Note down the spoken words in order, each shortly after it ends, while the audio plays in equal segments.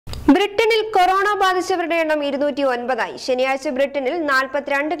ബ്രിട്ടനിൽ കൊറോണ ബാധിച്ചവരുടെ എണ്ണം 209 ശനിയാഴ്ച ബ്രിട്ടനിൽ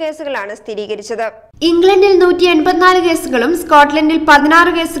 42 കേസുകളാണ് സ്ഥിരീകരിച്ചത്. ഇംഗ്ലണ്ടിൽ 184 കേസുകളും സ്കോട്ട്ലൻഡിൽ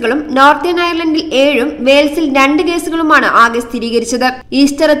 16 കേസുകളും നോർത്തേൺ അയർലൻഡിൽ 7ഉം വെയിൽസിൽ 2 കേസുകളുമാണ് ആകെ സ്ഥിരീകരിച്ചത്.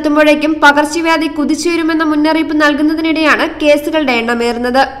 ഈസ്റ്റർ എത്തുമ്പോഴേക്കും പകർച്ചവ്യാധി കുതിച്ചുയരുമെന്ന മുന്നറിയിപ്പ് നൽകുന്നതിനിടെയാണ് കേസുകളുടെ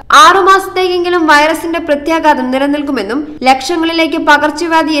എണ്ണമേറുന്നത്. 6 മാസത്തേക്കെങ്കിലും വൈറസിന്റെ പ്രത്യാഘാതം നിലനിൽക്കുമെന്നും ലക്ഷങ്ങളിലേക്ക്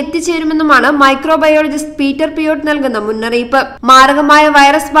പകർച്ചവ്യാധി എത്തിച്ചേരുമെന്നുമാണ് മൈക്രോബയോളജിസ്റ്റ് പീറ്റർ പിയോട്ട് നൽകുന്ന മുന്നറിയിപ്പ്. മാരകമായ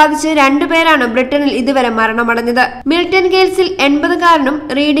വൈറസ് ബാധിച്ച് 2 പേരാണ് ബ്രിട്ടനിൽ ഇതുവരെ മരണമടഞ്ഞത്. മിൽട്ടൺ കെയ്ൻസിൽ 80-കാരനും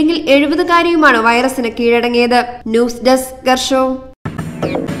റീഡിംഗിൽ 70-കാരിയുമാണ് വൈറസിന് കീഴടങ്ങിയത്. News desk ഗർഷോ.